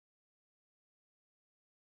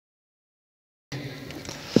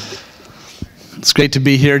It's great to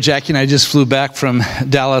be here. Jackie and I just flew back from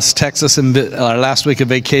Dallas, Texas, and our last week of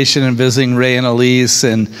vacation and visiting Ray and Elise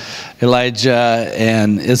and Elijah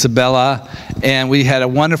and Isabella, and we had a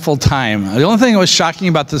wonderful time. The only thing that was shocking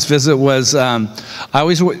about this visit was I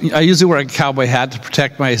usually wear a cowboy hat to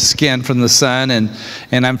protect my skin from the sun,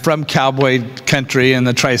 and I'm from cowboy country in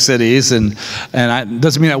the Tri-Cities, and it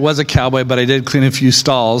doesn't mean I was a cowboy, but I did clean a few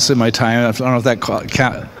stalls in my time. I don't know if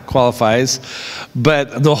that qualifies.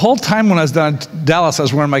 But the whole time when I was down in Dallas, I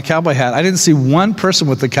was wearing my cowboy hat. I didn't see one person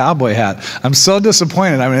with the cowboy hat. I'm so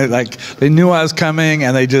disappointed. I mean, like, they knew I was coming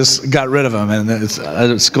and they just got rid of them, and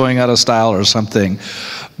it's going out of style or something.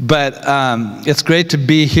 But it's great to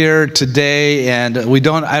be here today, and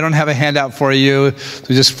I don't have a handout for you.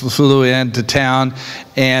 We just flew into town,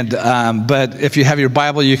 and but if you have your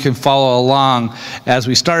Bible, you can follow along as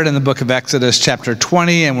we started in the book of Exodus chapter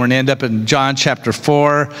 20, and we're going to end up in John chapter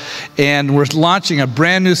 4, and we're launching a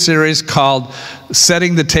brand new series called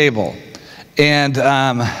Setting the Table. And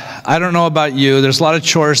I don't know about you, there's a lot of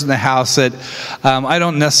chores in the house that I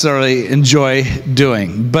don't necessarily enjoy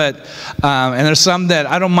doing, but and there's some that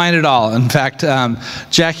I don't mind at all. In fact,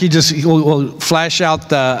 Jackie will flash out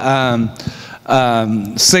the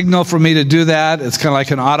signal for me to do that. It's kind of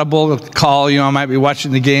like an audible call. You know, I might be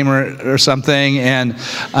watching the game or something, and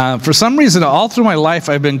for some reason, all through my life,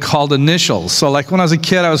 I've been called initials. So like when I was a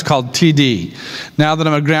kid, I was called TD. Now that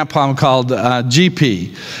I'm a grandpa, I'm called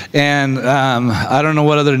GP. And I don't know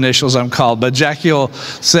what other initials I'm called, but Jackie will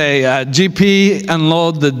say, GP,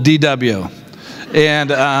 unload the DW. And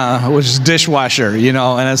which is dishwasher, you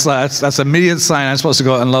know, and that's an immediate sign I'm supposed to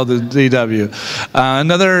go unload the DW.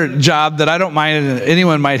 Another job that I don't mind, and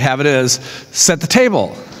anyone might have it, is set the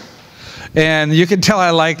table. And you can tell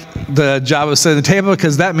I like the job of setting the table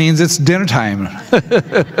because that means it's dinner time.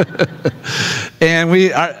 And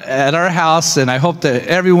we are at our house, and I hope that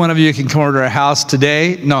every one of you can come over to our house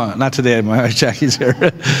today. No, not today. My wife Jackie's here.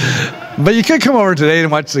 But you could come over today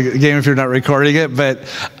and watch the game if you're not recording it. But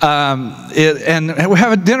and we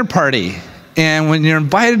have a dinner party. And when you're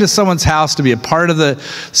invited to someone's house to be a part of the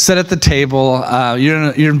set at the table,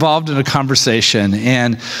 you're involved in a conversation.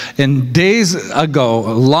 And in days ago,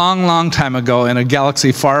 a long, long time ago, in a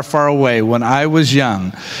galaxy far, far away, when I was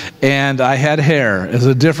young and I had hair, it was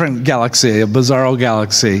a different galaxy, a bizarro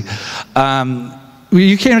galaxy.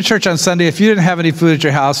 You came to church on Sunday, if you didn't have any food at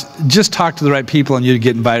your house, just talk to the right people and you'd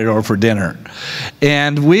get invited over for dinner.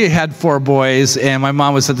 And we had 4 boys, and my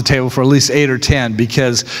mom was at the table for at least 8 or 10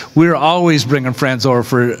 because we were always bringing friends over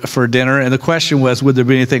for dinner. And the question was, would there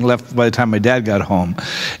be anything left by the time my dad got home?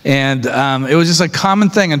 And it was just a common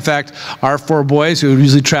thing. In fact, our 4 boys, who would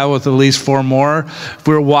usually travel with at least 4 more, if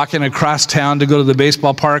we were walking across town to go to the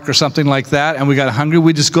baseball park or something like that, and we got hungry,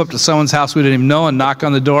 we'd just go up to someone's house we didn't even know and knock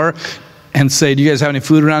on the door and say, do you guys have any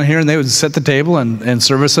food around here? And they would set the table and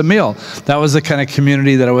serve us a meal. That was the kind of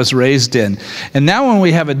community that I was raised in. And now when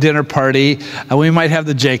we have a dinner party, we might have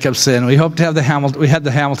the Jacobson. We hope to have we had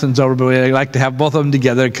the Hamiltons over, but we like to have both of them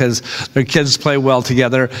together because their kids play well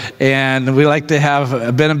together. And we like to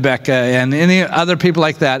have Ben and Becca and any other people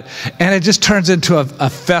like that. And it just turns into a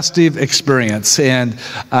festive experience. And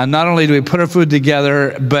not only do we put our food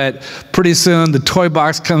together, but pretty soon the toy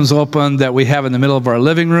box comes open that we have in the middle of our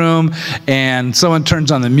living room, and someone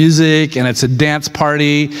turns on the music, and it's a dance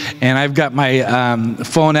party, and I've got my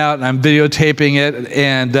phone out, and I'm videotaping it,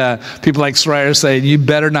 and people like Soraya say, you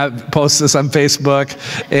better not post this on Facebook,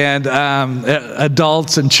 and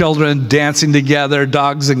adults and children dancing together,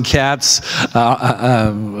 dogs and cats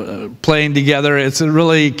playing together. It's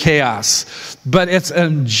really chaos. But it's an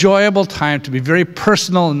enjoyable time to be very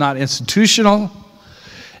personal and not institutional.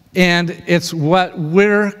 And it's what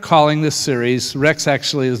we're calling this series, Rex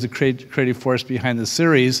actually is the creative force behind the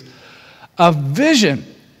series, a vision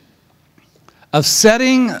of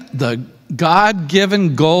setting the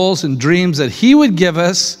God-given goals and dreams that He would give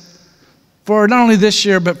us for not only this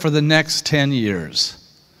year, but for the next 10 years.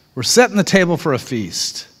 We're setting the table for a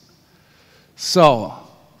feast. So,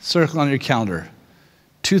 circle on your calendar,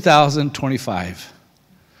 2025.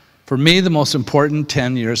 For me, the most important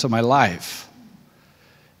 10 years of my life.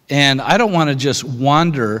 And I don't want to just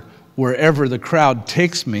wander wherever the crowd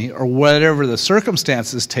takes me or whatever the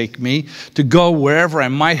circumstances take me, to go wherever I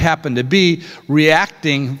might happen to be,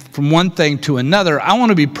 reacting from one thing to another. I want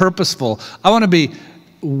to be purposeful. I want to be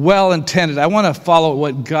well-intended. I want to follow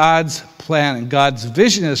what God's plan and God's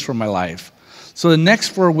vision is for my life. So the next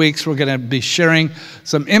 4 weeks, we're going to be sharing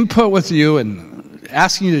some input with you and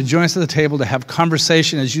asking you to join us at the table to have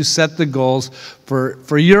conversation as you set the goals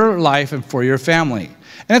for your life and for your family.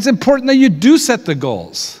 And it's important that you do set the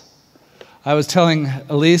goals. I was telling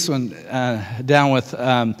Elise when down with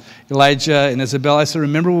Elijah and Isabel, I said,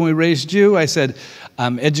 remember when we raised you? I said,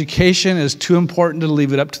 education is too important to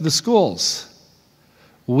leave it up to the schools.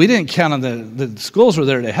 We didn't count on the schools were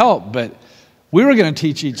there to help, but we were going to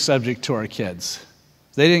teach each subject to our kids.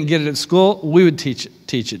 If they didn't get it at school, we would teach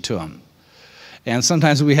it to them. And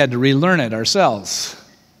sometimes we had to relearn it ourselves.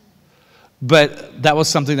 But that was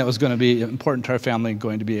something that was going to be important to our family and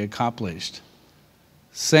going to be accomplished.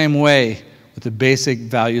 Same way with the basic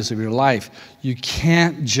values of your life. You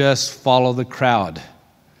can't just follow the crowd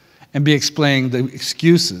and be explaining the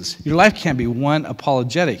excuses. Your life can't be one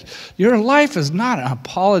apologetic. Your life is not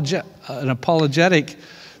an apologetic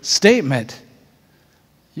statement.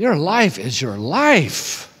 Your life is your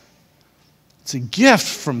life. It's a gift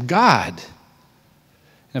from God.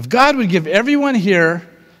 And if God would give everyone here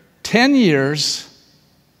 10 years,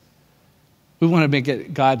 we want to make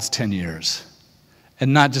it God's 10 years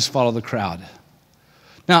and not just follow the crowd.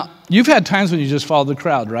 Now, you've had times when you just follow the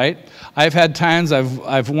crowd, right? I've had times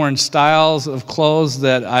I've worn styles of clothes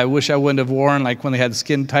that I wish I wouldn't have worn, like when they had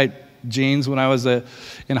skin-tight jeans when I was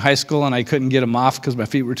in high school and I couldn't get them off because my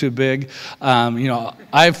feet were too big.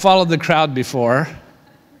 I've followed the crowd before,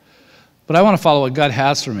 but I want to follow what God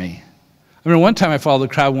has for me. I remember one time I followed the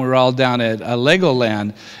crowd when we were all down at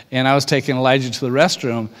Legoland, and I was taking Elijah to the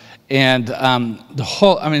restroom, and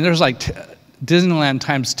there's like Disneyland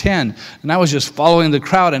times 10, and I was just following the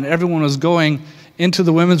crowd, and everyone was going into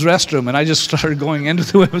the women's restroom, and I just started going into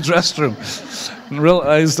the women's restroom and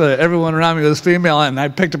realized everyone around me was female, and I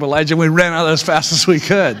picked up Elijah, and we ran out as fast as we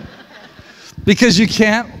could. Because you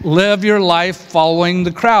can't live your life following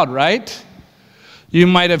the crowd, right? You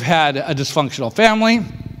might have had a dysfunctional family.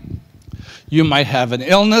 You might have an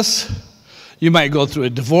illness. You might go through a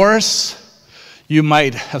divorce. You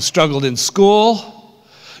might have struggled in school.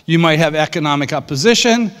 You might have economic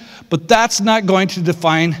opposition, but that's not going to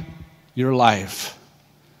define your life.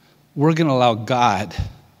 We're going to allow God,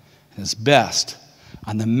 His best,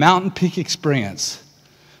 on the mountain peak experience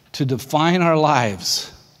to define our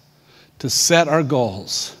lives, to set our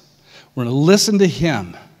goals. We're going to listen to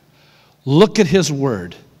Him, look at His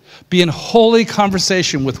Word, be in holy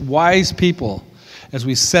conversation with wise people as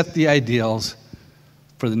we set the ideals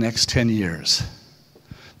for the next 10 years.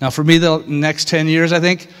 Now, for me, the next 10 years, I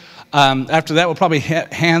think, after that, we'll probably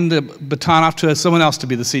hand the baton off to someone else to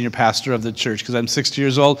be the senior pastor of the church, because I'm 60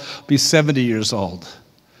 years old, I'll be 70 years old.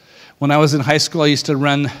 When I was in high school, I used to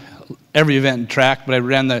run every event in track, but I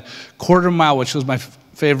ran the quarter mile, which was my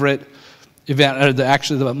favorite event, or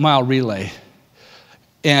actually the mile relay.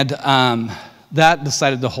 And that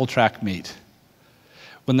decided the whole track meet.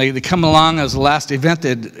 When they come along as the last event,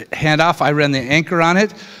 they'd hand off, I ran the anchor on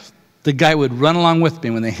it. The guy would run along with me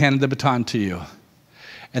when they handed the baton to you.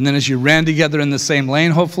 And then as you ran together in the same lane,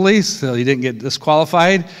 hopefully, so you didn't get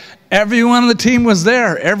disqualified, everyone on the team was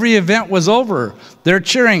there. Every event was over. They're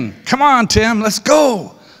cheering, come on, Tim, let's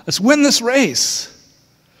go. Let's win this race.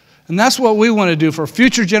 And that's what we want to do for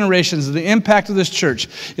future generations. The impact of this church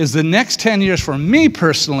is the next 10 years for me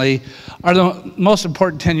personally are the most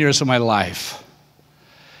important 10 years of my life.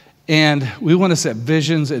 And we want to set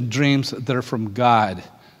visions and dreams that are from God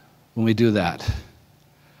when we do that.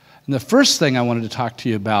 And the first thing I wanted to talk to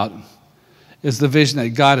you about is the vision that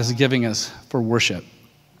God is giving us for worship.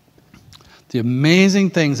 The amazing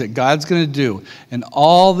things that God's going to do in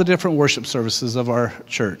all the different worship services of our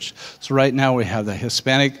church. So right now we have the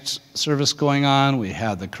Hispanic service going on. We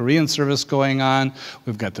have the Korean service going on.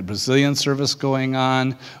 We've got the Brazilian service going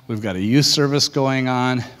on. We've got a youth service going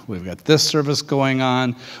on. We've got this service going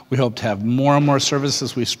on. We hope to have more and more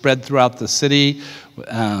services we spread throughout the city. We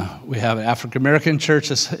have an African American church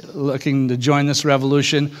that's looking to join this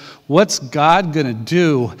revolution. What's God going to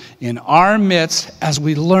do in our midst as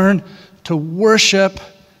we learn to worship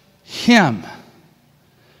Him,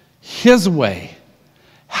 His way?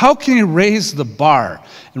 How can He raise the bar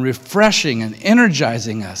and refreshing and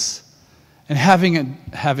energizing us and having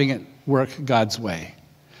it work God's way?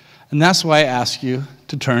 And that's why I ask you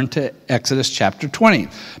to turn to Exodus chapter 20,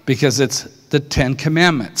 because it's the 10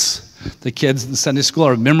 Commandments. The kids in Sunday school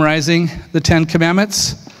are memorizing the 10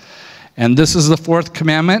 Commandments, and this is the 4th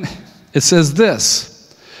commandment. It says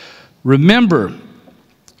this: remember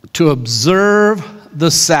to observe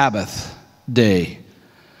the Sabbath day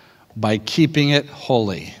by keeping it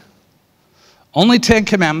holy. Only 10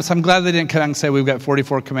 commandments. I'm glad they didn't come out and say we've got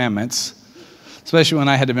 44 commandments, especially when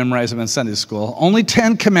I had to memorize them in Sunday school. Only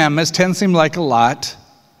 10 commandments. 10 seemed like a lot,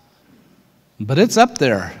 but it's up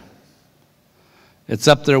there. It's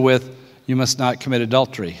up there with you must not commit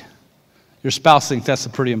adultery. Your spouse thinks that's a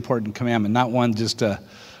pretty important commandment, not one just to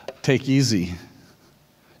take easy.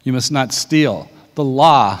 You must not steal. The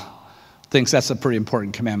law thinks that's a pretty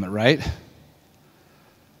important commandment, right?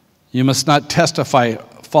 You must not testify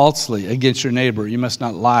falsely against your neighbor. You must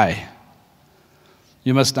not lie.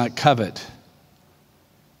 You must not covet.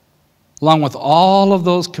 Along with all of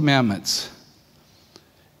those commandments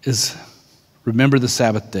is remember the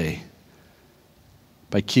Sabbath day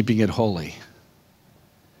by keeping it holy.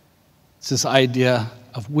 It's this idea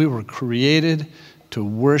of we were created to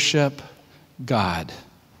worship God.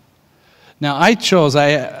 Now,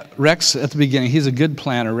 Rex at the beginning, he's a good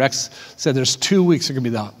planner. Rex said there's 2 weeks that are going to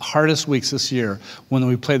be the hardest weeks this year when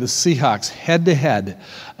we play the Seahawks head-to-head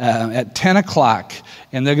at 10 o'clock,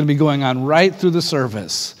 and they're going to be going on right through the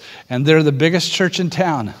service. And they're the biggest church in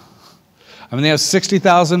town. I mean, they have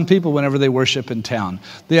 60,000 people whenever they worship in town.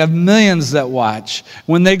 They have millions that watch.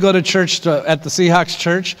 When they go to church at the Seahawks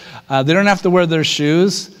church, they don't have to wear their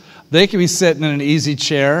shoes. They can be sitting in an easy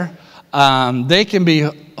chair. They can be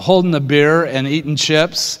holding a beer and eating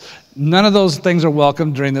chips. None of those things are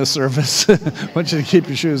welcome during this service. I want you to keep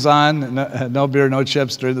your shoes on. No beer, no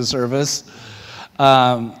chips during the service.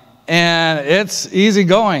 And it's easy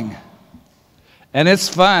going. And it's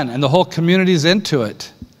fun. And the whole community's into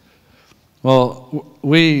it. Well,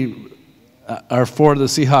 we are for the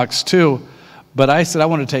Seahawks too. But I said I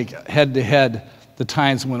want to take head-to-head the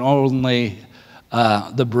times when only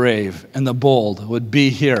the brave and the bold would be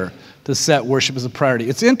here to set worship as a priority.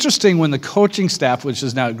 It's interesting when the coaching staff, which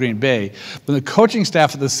is now at Green Bay, when the coaching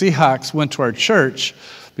staff of the Seahawks went to our church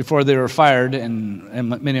before they were fired and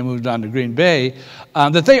many moved on to Green Bay,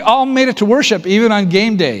 that they all made it to worship even on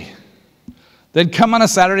game day. They'd come on a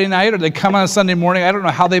Saturday night or they'd come on a Sunday morning. I don't know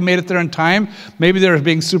how they made it there in time. Maybe they were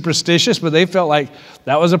being superstitious, but they felt like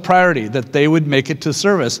that was a priority, that they would make it to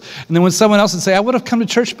service. And then when someone else would say, I would have come to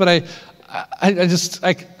church, but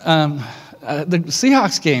the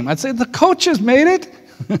Seahawks game, I'd say, the coaches made it.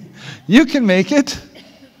 You can make it.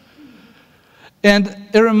 And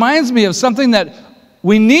it reminds me of something that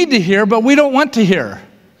we need to hear, but we don't want to hear.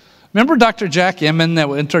 Remember Dr. Jack Inman that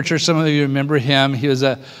went to our church? Some of you remember him. He was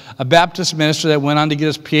a Baptist minister that went on to get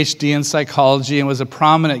his PhD in psychology and was a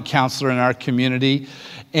prominent counselor in our community.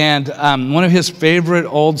 And one of his favorite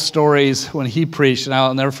old stories when he preached, and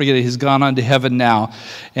I'll never forget it, he's gone on to heaven now,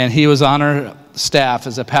 and he was on our staff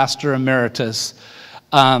as a pastor emeritus,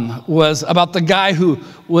 was about the guy who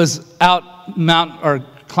was out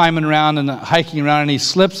climbing around and hiking around, and he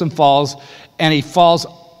slips and falls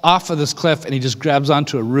off of this cliff, and he just grabs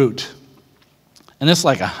onto a root. And it's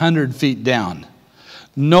like 100 feet down.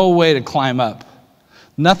 No way to climb up.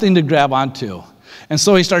 Nothing to grab onto. And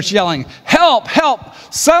so he starts yelling, help, help,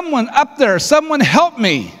 someone up there, someone help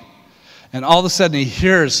me. And all of a sudden he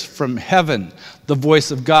hears from heaven the voice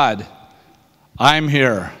of God. I'm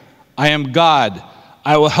here. I am God.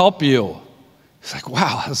 I will help you. He's like,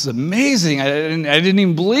 wow, this is amazing. I didn't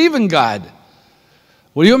even believe in God.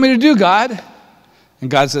 What do you want me to do, God? And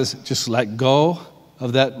God says, just let go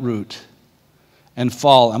of that root and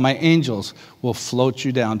fall, and my angels will float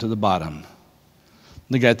you down to the bottom.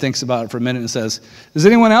 The guy thinks about it for a minute and says, is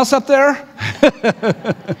anyone else up there?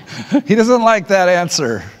 He doesn't like that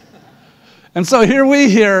answer. And so here we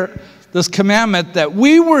hear this commandment that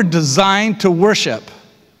we were designed to worship.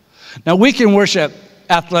 Now we can worship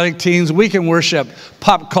athletic teams, we can worship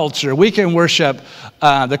pop culture, we can worship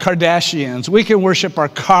the Kardashians, we can worship our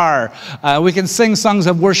car, we can sing songs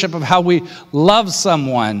of worship of how we love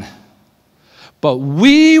someone. But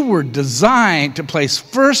we were designed to place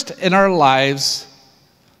first in our lives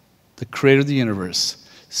the creator of the universe.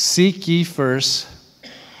 Seek ye first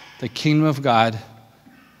the kingdom of God,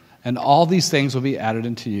 and all these things will be added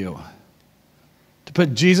unto you. To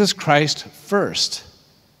put Jesus Christ first.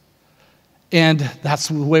 And that's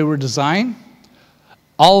the way we're designed.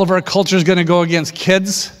 All of our culture is going to go against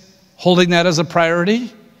kids holding that as a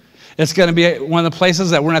priority. It's going to be one of the places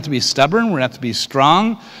that we're going to have to be stubborn, we're going to have to be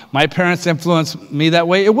strong. My parents influenced me that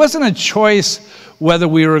way. It wasn't a choice whether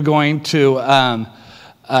we were going to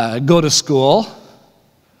go to school.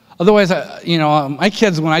 Otherwise, my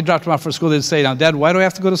kids, when I dropped them off for school, they'd say, now, Dad, why do I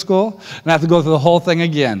have to go to school? And I have to go through the whole thing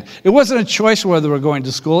again. It wasn't a choice whether we're going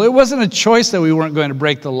to school. It wasn't a choice that we weren't going to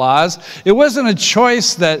break the laws. It wasn't a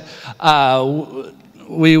choice that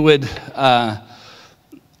we would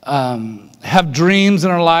have dreams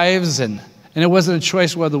in our lives, and it wasn't a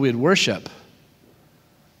choice whether we'd worship.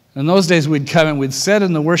 In those days, we'd come and we'd sit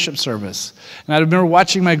in the worship service. And I remember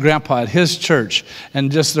watching my grandpa at his church,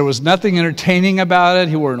 and just there was nothing entertaining about it.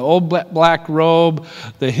 He wore an old black robe,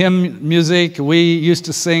 the hymn music. We used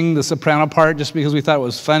to sing the soprano part just because we thought it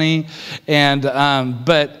was funny. And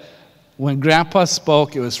but when Grandpa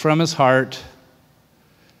spoke, it was from his heart,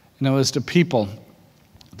 and it was to people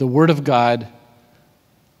the Word of God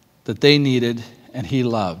that they needed and he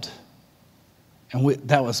loved. And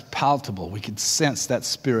that was palatable. We could sense that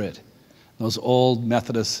spirit in those old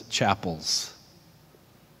Methodist chapels.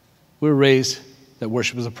 We were raised that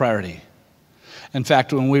worship was a priority. In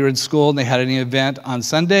fact, when we were in school and they had any event on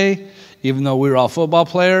Sunday, even though we were all football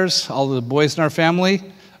players, all the boys in our family,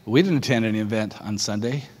 we didn't attend any event on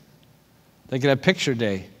Sunday. They could have picture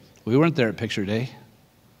day. We weren't there at picture day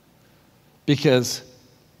because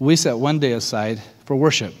we set one day aside for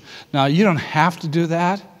worship. Now, you don't have to do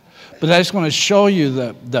that, but I just want to show you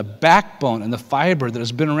the backbone and the fiber that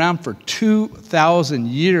has been around for 2,000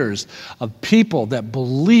 years of people that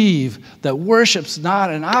believe that worship's not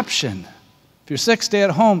an option. If you're sick, stay at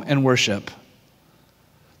home and worship.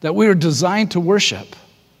 That we are designed to worship.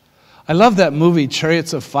 I love that movie,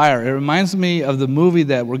 Chariots of Fire. It reminds me of the movie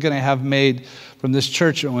that we're going to have made from this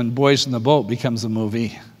church when Boys in the Boat becomes a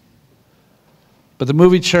movie. But the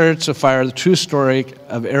movie Chariots of Fire, the true story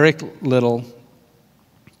of Eric Liddell,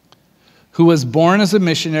 who was born as a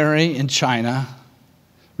missionary in China,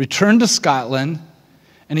 returned to Scotland,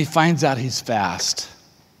 and he finds out he's fast.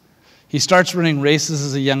 He starts running races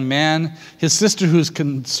as a young man. His sister, who's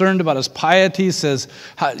concerned about his piety, says,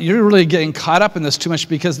 you're really getting caught up in this too much,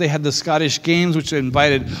 because they had the Scottish Games, which they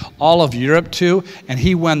invited all of Europe to, and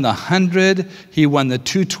he won the 100, he won the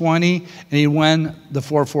 220, and he won the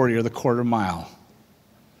 440, or the quarter mile.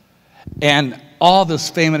 And all this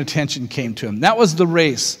fame and attention came to him. That was the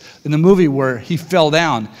race in the movie where he fell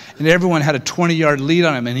down, and everyone had a 20-yard lead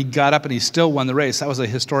on him, and he got up and he still won the race. That was a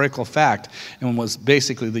historical fact and was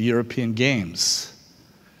basically the European Games.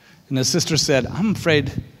 And his sister said, I'm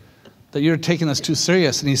afraid that you're taking this too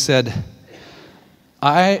serious. And he said,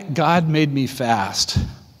 God made me fast,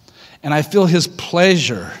 and I feel his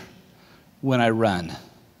pleasure when I run.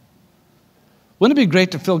 Wouldn't it be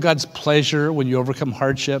great to feel God's pleasure when you overcome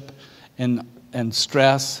hardship and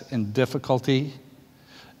stress and difficulty?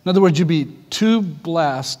 In other words, you'd be too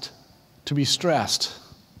blessed to be stressed,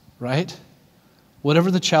 right?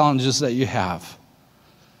 Whatever the challenges that you have.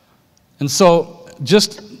 And so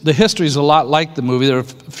just the history is a lot like the movie. There are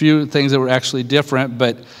a few things that were actually different,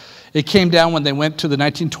 but it came down when they went to the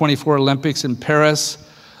 1924 Olympics in Paris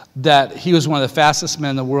that he was one of the fastest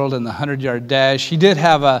men in the world in the 100-yard dash. He did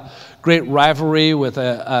have a great rivalry with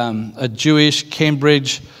a Jewish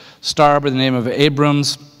Cambridge star by the name of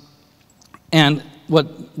Abrams. And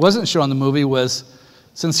what wasn't shown in the movie was,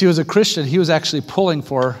 since he was a Christian, he was actually pulling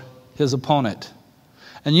for his opponent.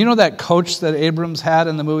 And you know that coach that Abrams had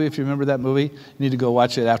in the movie, if you remember that movie? You need to go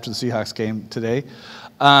watch it after the Seahawks game today.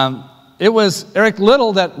 It was Eric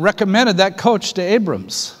Liddell that recommended that coach to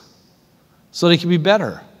Abrams so that he could be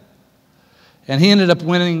better. And he ended up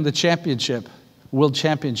winning the championship, world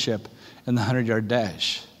championship, in the 100-yard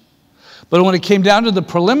dash. But when it came down to the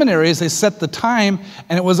preliminaries, they set the time,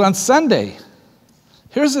 and it was on Sunday.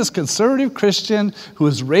 Here's this conservative Christian who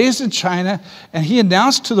was raised in China, and he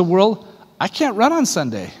announced to the world, I can't run on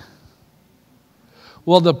Sunday.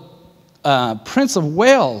 Well, the Prince of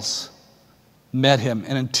Wales met him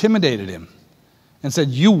and intimidated him and said,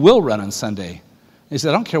 you will run on Sunday. And he said,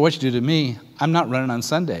 I don't care what you do to me, I'm not running on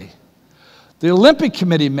Sunday. The Olympic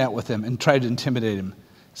Committee met with him and tried to intimidate him.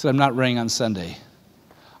 He said, I'm not running on Sunday.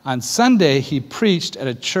 On Sunday, he preached at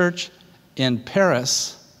a church in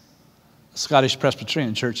Paris, a Scottish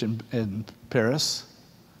Presbyterian church in Paris,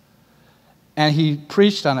 and he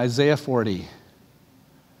preached on Isaiah 40,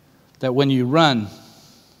 that when you run,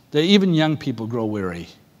 that even young people grow weary,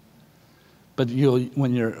 but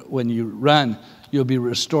when you run, you'll be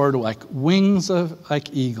restored like wings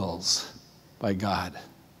like eagles by God.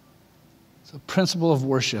 The principle of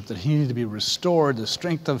worship, that he needed to be restored. The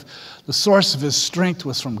source of his strength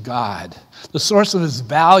was from God. The source of his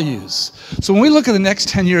values. So when we look at the next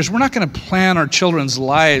 10 years, we're not going to plan our children's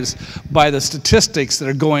lives by the statistics that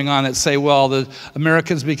are going on that say, well, the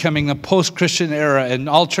America's becoming a post-Christian era and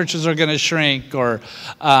all churches are going to shrink, or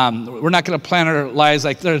we're not going to plan our lives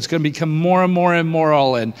like it's going to become more and more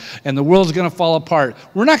immoral and the world's going to fall apart.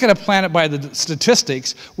 We're not going to plan it by the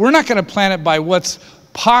statistics. We're not going to plan it by what's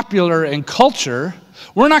popular in culture.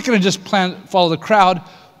 We're not going to just follow the crowd.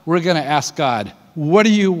 We're going to ask God, what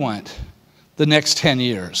do you want the next 10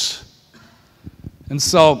 years? And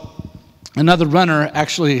so another runner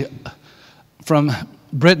actually from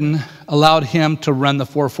Britain allowed him to run the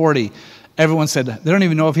 440. Everyone said, they don't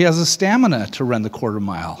even know if he has the stamina to run the quarter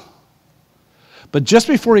mile. But just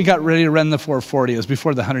before he got ready to run the 440, it was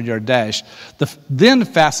before the 100-yard dash, the then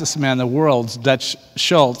fastest man in the world, Dutch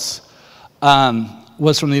Schultz,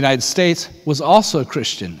 was from the United States, was also a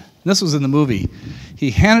Christian. And this was in the movie.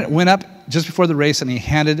 He went up just before the race and he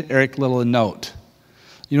handed Eric Liddell a note.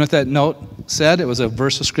 You know what that note said? It was a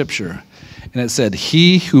verse of Scripture. And it said,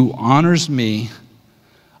 "He who honors me,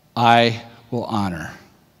 I will honor."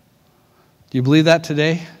 Do you believe that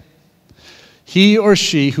today? He or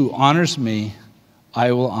she who honors me,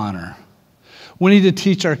 I will honor. We need to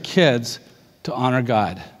teach our kids to honor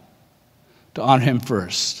God, to honor Him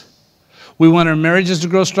first. We want our marriages to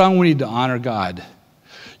grow strong, we need to honor God.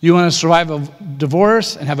 You want to survive a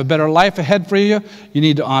divorce and have a better life ahead for you, you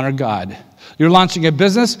need to honor God. You're launching a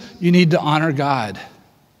business, you need to honor God.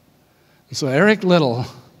 And so Eric Liddell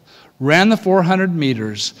ran the 400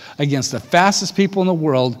 meters against the fastest people in the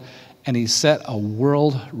world, and he set a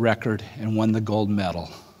world record and won the gold medal.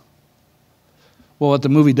 Well, what the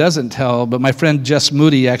movie doesn't tell, but my friend Jess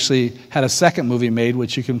Moody actually had a second movie made,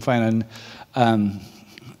 which you can find on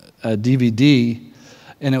a DVD,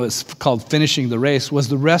 and it was called Finishing the Race, was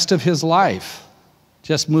the rest of his life.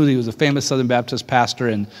 Jess Moody was a famous Southern Baptist pastor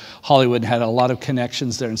in Hollywood and had a lot of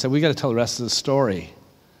connections there, and said, we got to tell the rest of the story.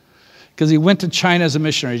 Because he went to China as a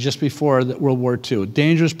missionary just before World War II, a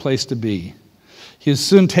dangerous place to be. He was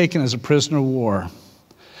soon taken as a prisoner of war.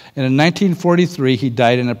 And in 1943, he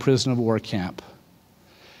died in a prisoner of war camp.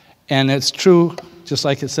 And it's true, just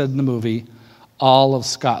like it said in the movie, all of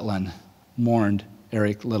Scotland mourned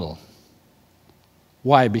Eric Liddell.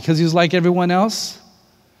 Why? Because he was like everyone else?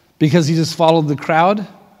 Because he just followed the crowd?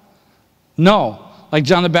 No. Like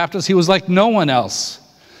John the Baptist, he was like no one else.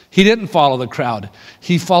 He didn't follow the crowd.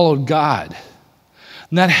 He followed God.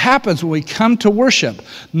 And that happens when we come to worship,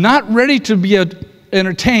 not ready to be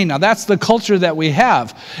entertained. Now, that's the culture that we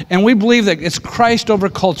have. And we believe that it's Christ over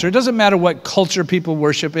culture. It doesn't matter what culture people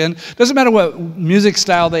worship in. It doesn't matter what music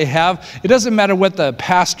style they have. It doesn't matter what the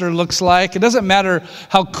pastor looks like. It doesn't matter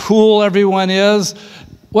how cool everyone is.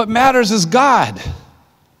 What matters is God.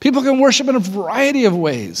 People can worship in a variety of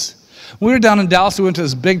ways. When we were down in Dallas, we went to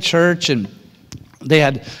this big church, and they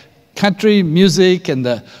had country music, and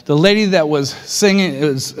the lady that was singing,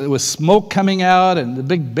 it was smoke coming out, and the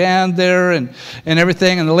big band there, and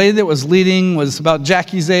everything. And the lady that was leading was about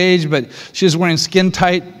Jackie's age, but she was wearing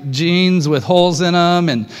skin-tight jeans with holes in them,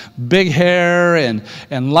 and big hair,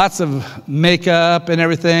 and lots of makeup and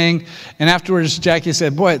everything. And afterwards, Jackie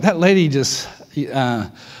said, boy, that lady just,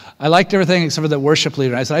 I liked everything except for the worship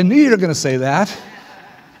leader. I said, I knew you were going to say that.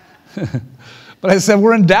 But I said,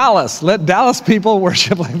 we're in Dallas. Let Dallas people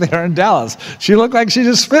worship like they are in Dallas. She looked like she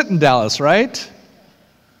just fit in Dallas, right?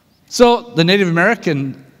 So the Native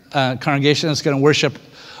American congregation is going to worship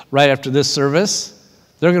right after this service.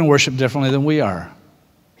 They're going to worship differently than we are.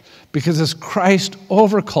 Because it's Christ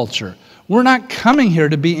over culture. We're not coming here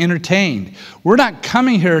to be entertained. We're not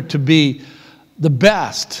coming here to be the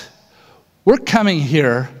best. We're coming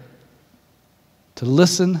here to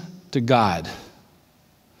listen to God.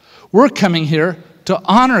 We're coming here to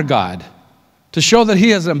honor God, to show that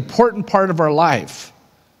He is an important part of our life.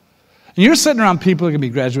 And you're sitting around people who are going to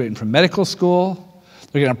be graduating from medical school.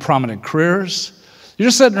 They're going to have prominent careers. You're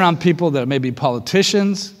sitting around people that may be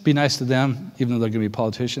politicians. Be nice to them, even though they're going to be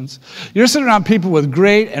politicians. You're sitting around people with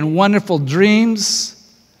great and wonderful dreams,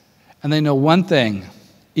 and they know one thing,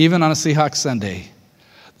 even on a Seahawks Sunday,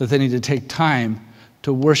 that they need to take time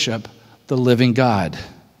to worship the living God.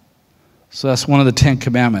 So that's one of the 10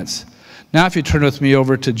 commandments. Now if you turn with me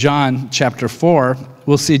over to John chapter 4,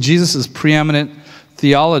 we'll see Jesus' preeminent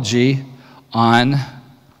theology on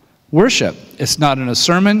worship. It's not in a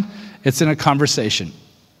sermon, it's in a conversation.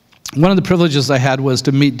 One of the privileges I had was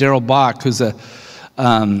to meet Darrell Bock, who's one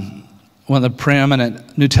of the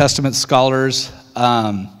preeminent New Testament scholars.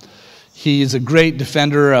 He's a great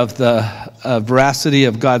defender of the veracity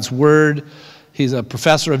of God's Word. He's a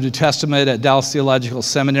professor of New Testament at Dallas Theological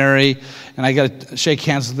Seminary, and I got to shake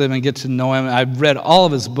hands with him and get to know him. I've read all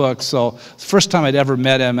of his books, so it's the first time I'd ever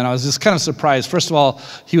met him, and I was just kind of surprised. First of all,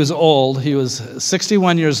 he was old. He was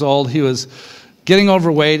 61 years old. He was getting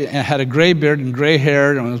overweight and had a gray beard and gray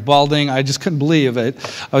hair and was balding. I just couldn't believe it.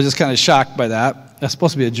 I was just kind of shocked by that. That's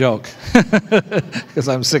supposed to be a joke because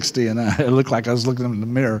I'm 60 and I looked like I was looking in the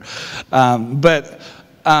mirror.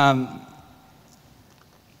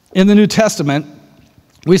 In the New Testament,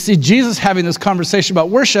 we see Jesus having this conversation about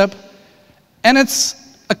worship, and it's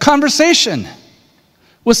a conversation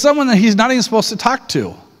with someone that he's not even supposed to talk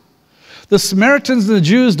to. The Samaritans and the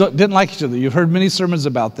Jews didn't like each other. You've heard many sermons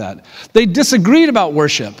about that. They disagreed about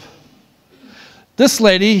worship. This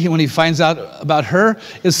lady, when he finds out about her,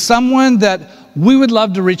 is someone that we would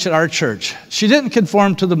love to reach at our church. She didn't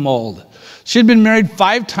conform to the mold. She had been married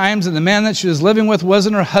 5 times, and the man that she was living with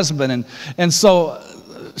wasn't her husband. And so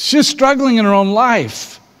she's struggling in her own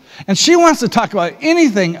life. And she wants to talk about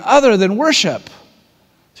anything other than worship.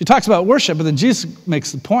 She talks about worship, but then Jesus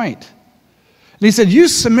makes the point. And he said, you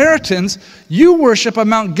Samaritans, you worship on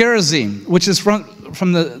Mount Gerizim, which is from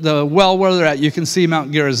the well where they're at. You can see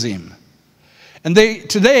Mount Gerizim. And they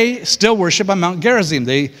today still worship on Mount Gerizim.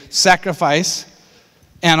 They sacrifice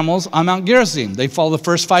animals on Mount Gerizim. They follow the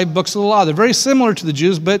first 5 books of the law. They're very similar to the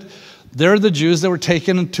Jews, but they're the Jews that were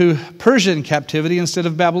taken into Persian captivity instead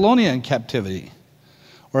of Babylonian captivity,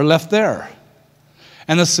 or left there.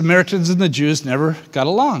 And the Samaritans and the Jews never got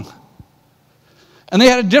along. And they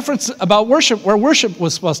had a difference about worship, where worship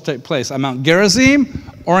was supposed to take place, on Mount Gerizim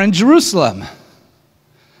or in Jerusalem.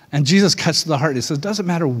 And Jesus cuts to the heart. He says, it doesn't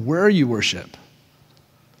matter where you worship.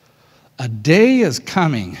 A day is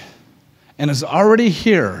coming and is already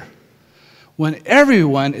here when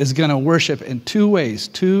everyone is going to worship in 2 ways,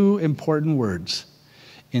 2 important words,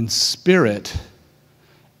 in spirit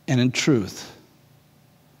and in truth.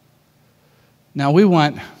 Now we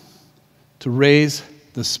want to raise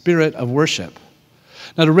the spirit of worship.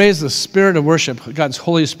 Now, to raise the spirit of worship, God's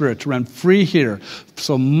Holy Spirit, to run free here,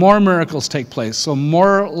 so more miracles take place, so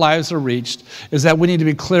more lives are reached, is that we need to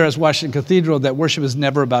be clear as Washington Cathedral that worship is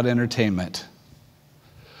never about entertainment.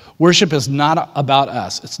 Worship is not about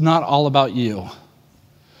us. It's not all about you.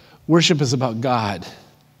 Worship is about God.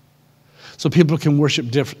 So people can worship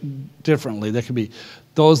differently. There can be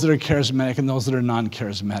those that are charismatic and those that are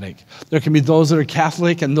non-charismatic. There can be those that are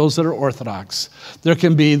Catholic and those that are Orthodox. There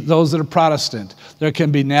can be those that are Protestant. There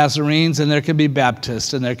can be Nazarenes and there can be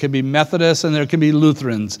Baptists. And there can be Methodists and there can be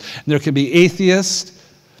Lutherans. And there can be atheists.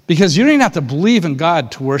 Because you don't even have to believe in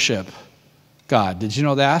God to worship God. Did you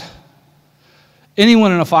know that?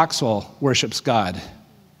 Anyone in a foxhole worships God.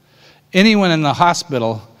 Anyone in the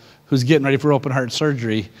hospital who's getting ready for open heart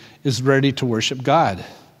surgery is ready to worship God.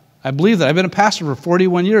 I believe that. I've been a pastor for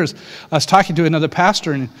 41 years. I was talking to another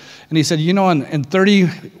pastor, and he said, you know, in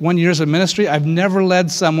 31 years of ministry, I've never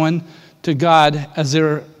led someone to God as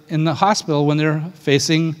they're in the hospital when they're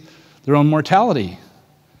facing their own mortality.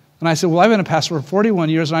 And I said, well, I've been a pastor for 41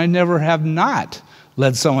 years, and I never have not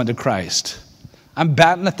led someone to Christ. I'm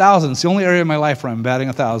batting 1,000. It's the only area of my life where I'm batting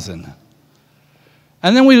 1,000.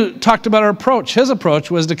 And then we talked about our approach. His approach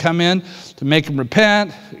was to come in, to make him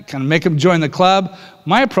repent, kind of make him join the club.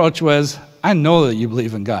 My approach was, I know that you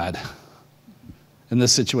believe in God in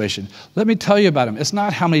this situation. Let me tell you about him. It's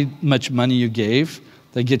not how much money you gave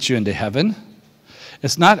that gets you into heaven.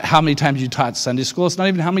 It's not how many times you taught Sunday school. It's not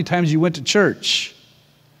even how many times you went to church.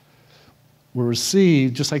 We're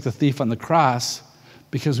received, just like the thief on the cross,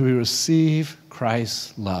 because we receive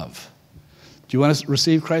Christ's love. Do you want to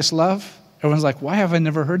receive Christ's love? Everyone's like, why have I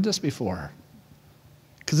never heard this before?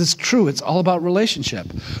 Because it's true. It's all about relationship.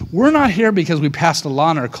 We're not here because we passed a law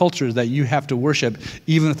in our culture that you have to worship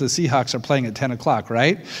even if the Seahawks are playing at 10 o'clock,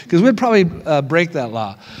 right? Because we'd probably break that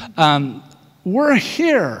law. We're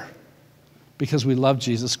here because we love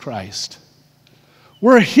Jesus Christ.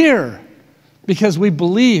 We're here because we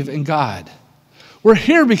believe in God. We're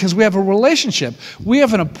here because we have a relationship. We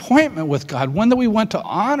have an appointment with God, one that we want to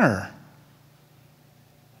honor.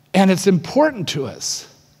 And it's important to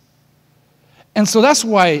us. And so that's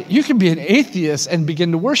why you can be an atheist and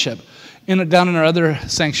begin to worship. Down in our other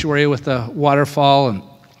sanctuary with the waterfall and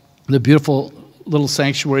the beautiful little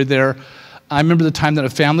sanctuary there, I remember the time that a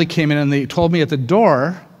family came in and they told me at the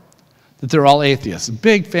door that they're all atheists. A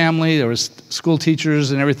big family, there was school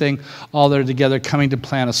teachers and everything all there together coming to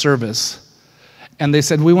plan a service. And they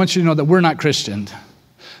said, we want you to know that we're not Christian.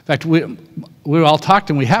 In fact, we all talked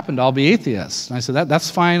and we happened to all be atheists. And I said, that's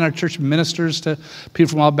fine. Our church ministers to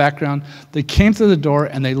people from all background. They came through the door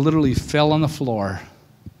and they literally fell on the floor.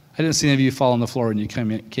 I didn't see any of you fall on the floor when you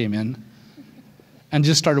came in. And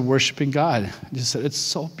just started worshiping God. Just said, it's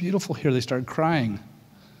so beautiful here. They started crying.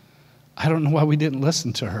 I don't know why we didn't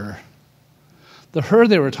listen to her. The her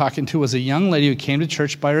they were talking to was a young lady who came to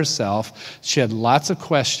church by herself. She had lots of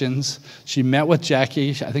questions. She met with Jackie.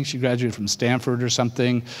 I think she graduated from Stanford or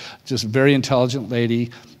something. Just a very intelligent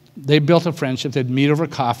lady. They built a friendship. They'd meet over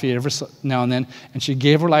coffee every now and then. And she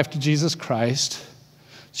gave her life to Jesus Christ.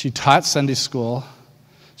 She taught Sunday school.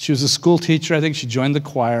 She was a school teacher. I think she joined the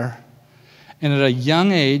choir. And at a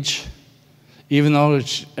young age, even though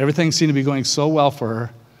everything seemed to be going so well for her,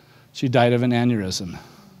 she died of an aneurysm.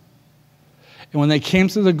 And when they came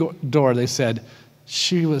through the door, they said,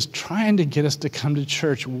 she was trying to get us to come to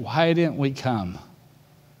church. Why didn't we come?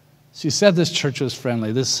 She said this church was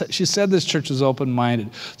friendly. She said this church was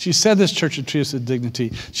open-minded. She said this church would treat us with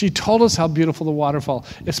dignity. She told us how beautiful the waterfall.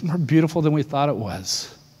 It's more beautiful than we thought it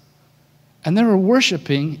was. And they were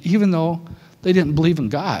worshiping even though they didn't believe in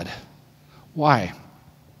God. Why?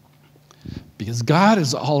 Because God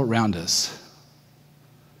is all around us.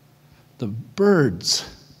 The birds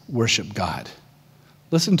worship God.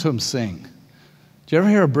 Listen to them sing. Do you ever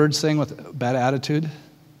hear a bird sing with a bad attitude?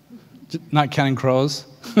 Not counting crows.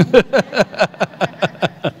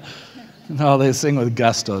 No, they sing with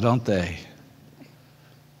gusto, don't they?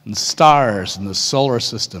 And stars and the solar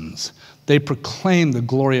systems, they proclaim the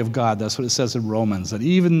glory of God. That's what it says in Romans, that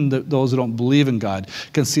even those who don't believe in God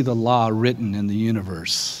can see the law written in the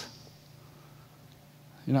universe.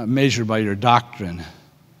 You're not measured by your doctrine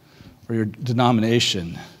or your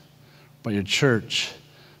denomination, by your church,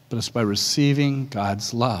 but it's by receiving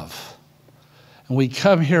God's love. And we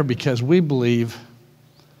come here because we believe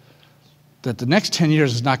that the next 10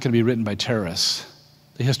 years is not going to be written by terrorists,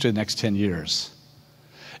 the history of the next 10 years.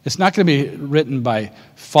 It's not going to be written by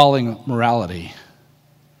falling morality.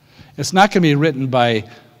 It's not going to be written by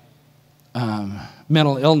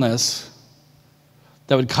mental illness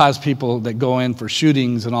that would cause people that go in for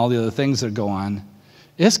shootings and all the other things that go on.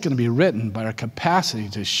 It's going to be written by our capacity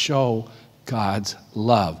to show God's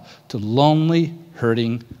love to lonely,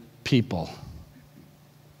 hurting people.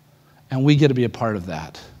 And we get to be a part of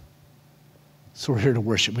that. So we're here to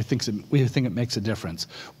worship. We think it makes a difference.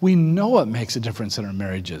 We know it makes a difference in our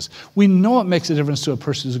marriages. We know it makes a difference to a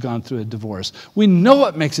person who's gone through a divorce. We know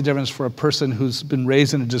it makes a difference for a person who's been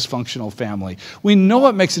raised in a dysfunctional family. We know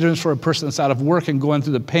it makes a difference for a person that's out of work and going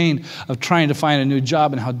through the pain of trying to find a new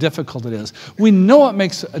job and how difficult it is. We know it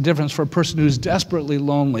makes a difference for a person who's desperately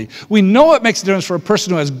lonely. We know it makes a difference for a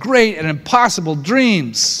person who has great and impossible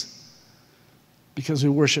dreams, because we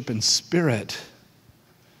worship in spirit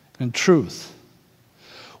and truth.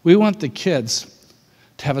 We want the kids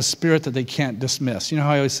to have a spirit that they can't dismiss. You know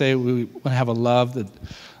how I always say we want to have a love you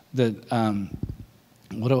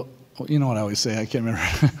know what I always say? I can't remember.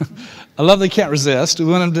 A love they can't resist. We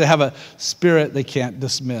want them to have a spirit they can't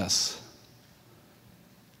dismiss.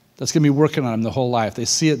 That's going to be working on them the whole life. They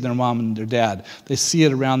see it in their mom and their dad. They see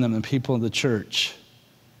it around them and people in the church.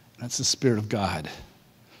 That's the Spirit of God.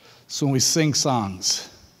 So when we sing songs,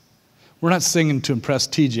 we're not singing to impress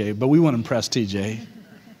TJ, but we want to impress TJ.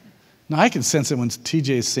 Now, I can sense it when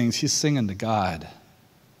TJ sings, he's singing to God.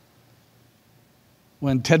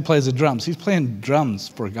 When Ted plays the drums, he's playing drums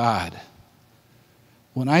for God.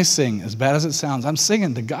 When I sing, as bad as it sounds, I'm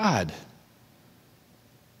singing to God.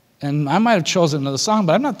 And I might have chosen another song,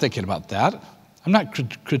 but I'm not thinking about that. I'm not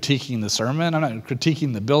critiquing the sermon. I'm not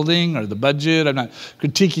critiquing the building or the budget. I'm not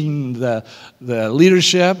critiquing the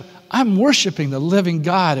leadership. I'm worshiping the living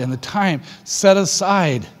God in the time set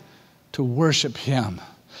aside to worship Him.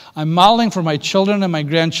 I'm modeling for my children and my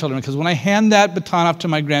grandchildren, because when I hand that baton off to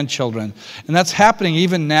my grandchildren, and that's happening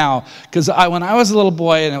even now, because when I was a little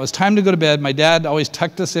boy and it was time to go to bed, my dad always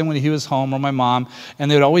tucked us in when he was home, or my mom,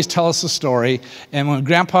 and they would always tell us a story. And when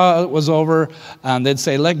Grandpa was over, they'd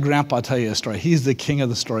say, "Let Grandpa tell you a story. He's the king of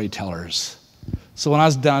the storytellers." So when I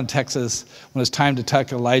was down in Texas, when it was time to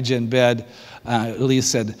tuck Elijah in bed, Elise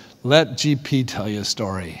said, "Let GP tell you a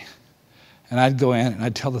story." And I'd go in and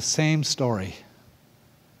I'd tell the same story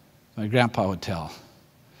my grandpa would tell,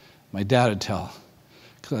 my dad would tell,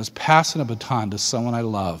 because I was passing a baton to someone I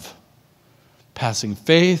love, passing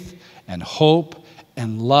faith and hope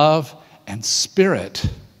and love and spirit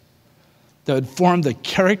that would form the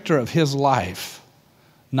character of his life,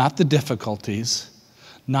 not the difficulties,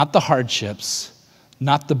 not the hardships,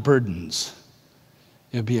 not the burdens.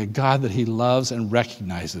 It would be a God that he loves and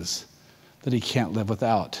recognizes that he can't live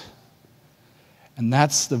without. And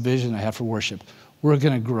that's the vision I have for worship. We're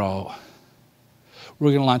going to grow.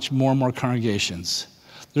 We're going to launch more and more congregations.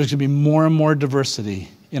 There's going to be more and more diversity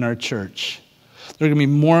in our church. There are going to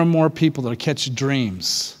be more and more people that will catch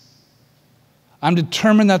dreams. I'm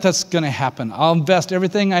determined that that's going to happen. I'll invest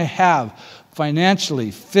everything I have,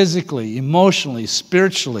 financially, physically, emotionally,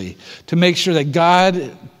 spiritually, to make sure that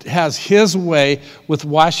God has His way with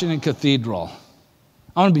Washington Cathedral.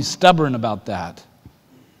 I want to be stubborn about that.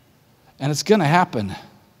 And it's going to happen.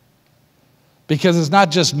 Because it's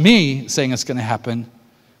not just me saying it's going to happen.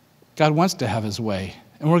 God wants to have His way.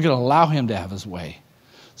 And we're going to allow Him to have His way.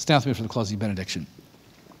 Stand with me for the closing benediction.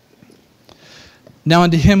 Now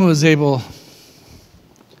unto Him who is able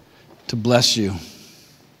to bless you,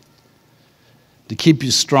 to keep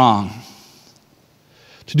you strong,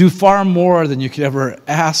 to do far more than you could ever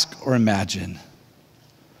ask or imagine.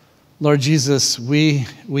 Lord Jesus, we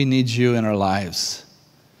need you in our lives.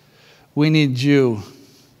 We need you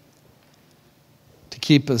to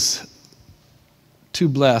keep us too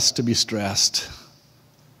blessed to be stressed.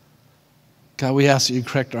 God, we ask that you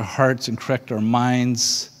correct our hearts and correct our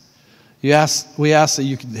minds. We ask that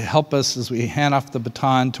you can help us as we hand off the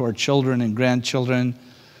baton to our children and grandchildren,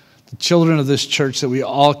 the children of this church that we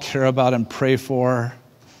all care about and pray for.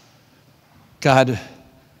 God,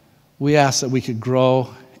 we ask that we could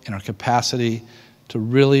grow in our capacity to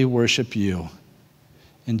really worship you.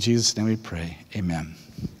 In Jesus' name we pray, amen.